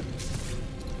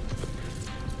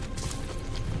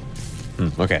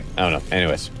 Okay, I don't know.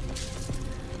 Anyways.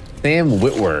 Sam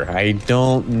Witwer. I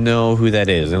don't know who that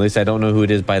is. At least I don't know who it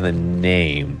is by the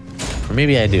name. Or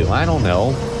maybe I do. I don't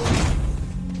know.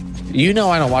 You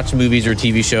know I don't watch movies or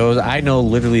TV shows. I know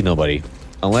literally nobody.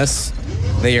 Unless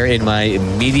they are in my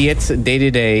immediate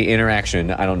day-to-day interaction.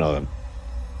 I don't know them.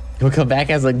 He'll come back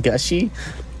as a Gushy?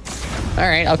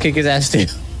 Alright, I'll kick his ass too.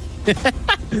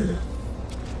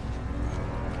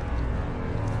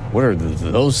 What are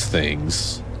those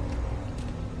things?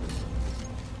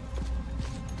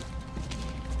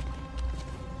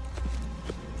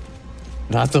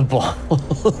 Not the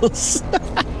balls.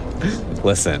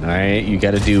 Listen, all right? You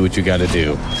got to do what you got to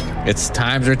do. It's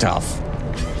times are tough.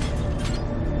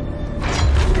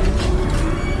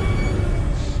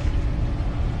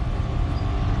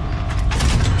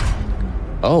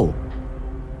 Oh.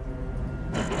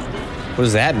 What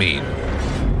does that mean?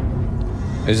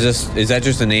 Is that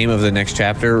just the name of the next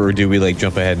chapter, or do we like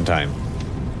jump ahead in time?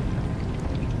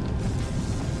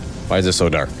 Why is it so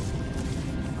dark?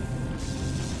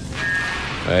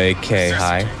 Okay,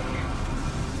 hi.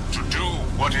 To do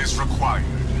what is required.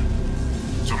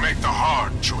 To make the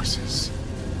hard choices.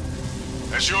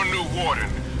 As your new warden,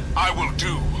 I will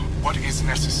do what is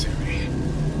necessary.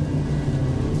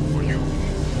 For you.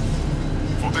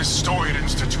 For this storied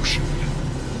institution.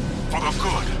 For the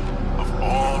good of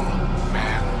all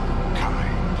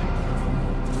mankind.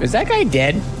 Is that guy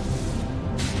dead?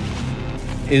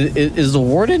 Is the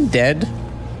warden dead?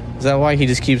 Is that why he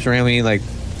just keeps randomly like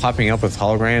popping up with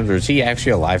holograms, or is he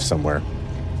actually alive somewhere?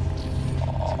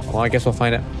 Well, I guess we'll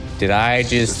find out. Did I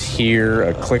just hear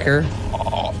a clicker?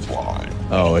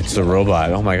 Oh, it's a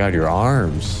robot. Oh my god, your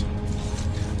arms.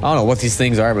 I don't know what these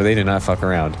things are, but they do not fuck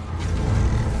around.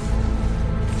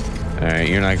 Alright,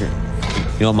 you're not... You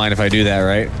don't mind if I do that,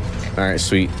 right? Alright,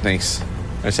 sweet. Thanks.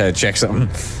 I just had to check something.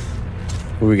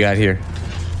 What we got here?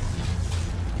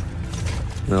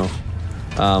 No.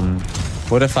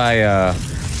 What if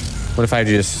I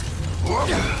just...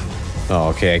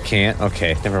 Oh, okay, I can't.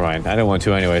 Okay, never mind. I don't want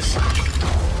to anyways.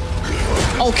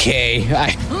 Okay,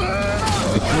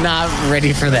 I'm not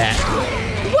ready for that.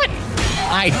 What?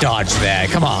 I dodged that.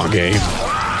 Come on, game.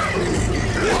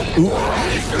 Ooh.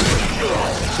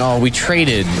 Oh, we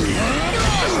traded.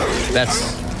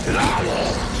 That's...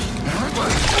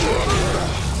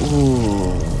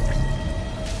 Ooh.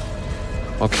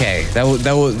 Okay, that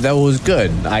was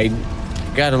good. I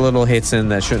got a little hits in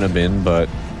that shouldn't have been, but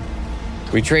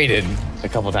we traded a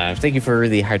couple times. Thank you for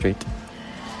the hydrate.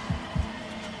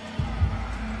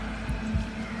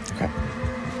 Okay.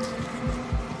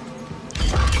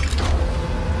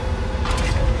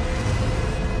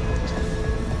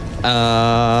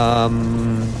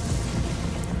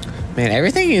 Man,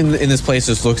 everything in this place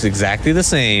just looks exactly the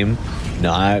same.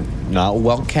 Not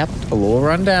well kept, a little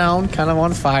run down, kind of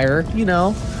on fire, you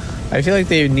know. I feel like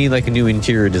they need like a new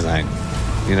interior design.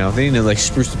 You know, they need to like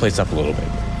spruce the place up a little bit.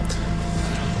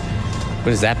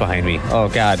 What is that behind me? Oh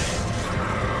god.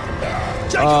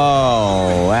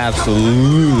 Oh,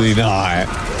 absolutely not.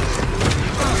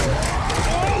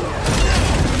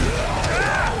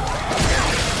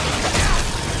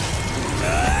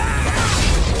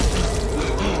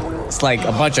 It's like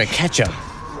a bunch of ketchup.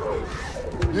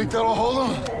 You think that'll hold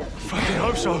them? Fucking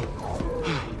hope so.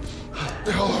 What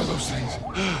the hell are those things?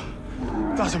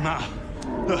 Doesn't matter.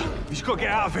 Look, you just gotta get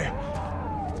out of here.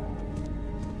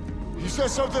 You said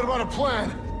something about a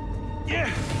plan. Yeah.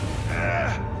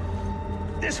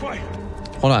 This way.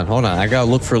 Hold on. I gotta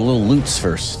look for little loots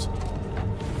first.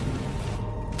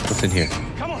 What's in here?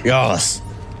 Come on. Yes.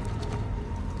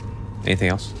 Anything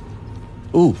else?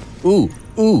 Ooh.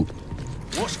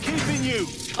 What's keeping you?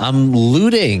 I'm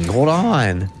looting. Hold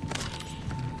on.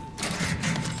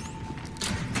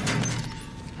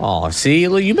 Oh, see?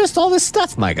 Look, you missed all this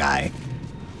stuff, my guy.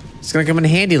 It's gonna come in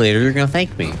handy later. You're gonna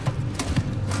thank me.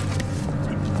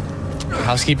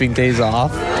 Housekeeping days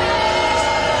off.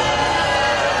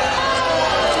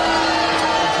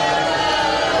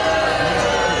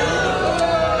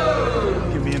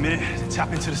 Give me a minute to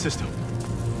tap into the system.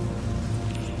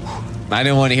 I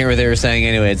didn't want to hear what they were saying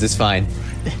anyways. It's fine.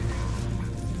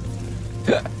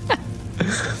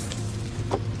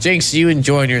 Jinx, you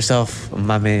enjoying yourself,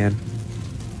 my man?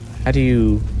 How do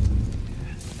you...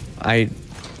 I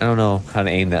don't know how to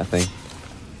aim that thing.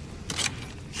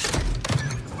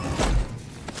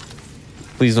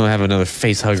 Please don't have another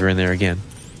face hugger in there again.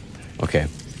 Okay.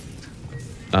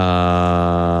 Do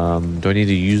I need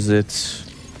to use it?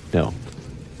 No.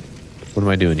 What am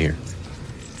I doing here?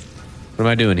 What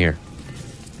am I doing here?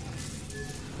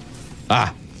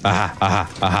 Aha.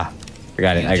 I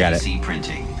got it. UJC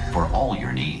printing for all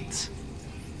your needs.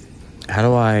 How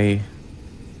do I...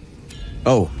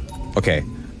 Oh, okay.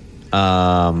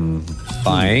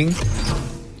 Buying.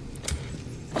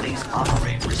 Please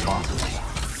operate responsibly.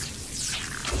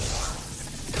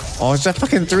 Oh, is that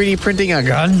fucking 3D printing a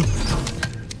gun?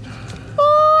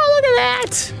 Oh, look at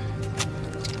that.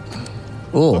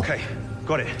 Oh. Okay,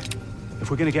 got it. If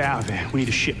we're gonna get out of here, we need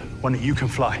a ship, one that you can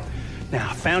fly.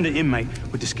 Now, I found an inmate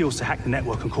with the skills to hack the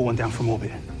network and call one down from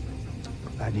orbit.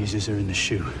 Bad news is they're in the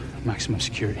shoe. Maximum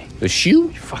security. The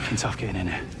shoe? Fucking tough getting in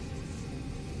there.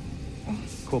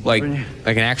 Cool, like an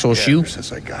actual shoe?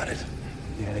 Since I got it.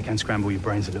 Yeah, they can scramble your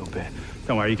brains a little bit.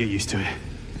 Don't worry, you get used to it.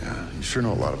 Yeah, you sure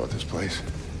know a lot about this place.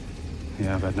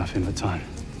 Yeah, I've had nothing but time.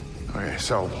 Okay,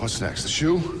 so what's next? The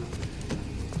shoe?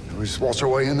 Can we just waltz our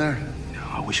way in there? No,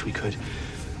 I wish we could.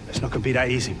 It's not gonna be that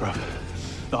easy, bro.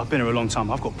 Look, I've been here a long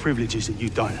time. I've got privileges that you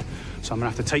don't. So I'm gonna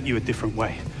have to take you a different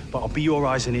way. But I'll be your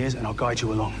eyes and ears and I'll guide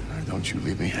you along. Don't you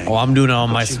leave me hanging. Oh, I'm doing it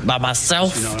on by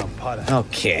myself? You know, I'm part of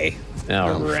Okay.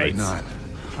 All right. Not.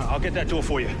 I'll get that door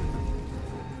for you.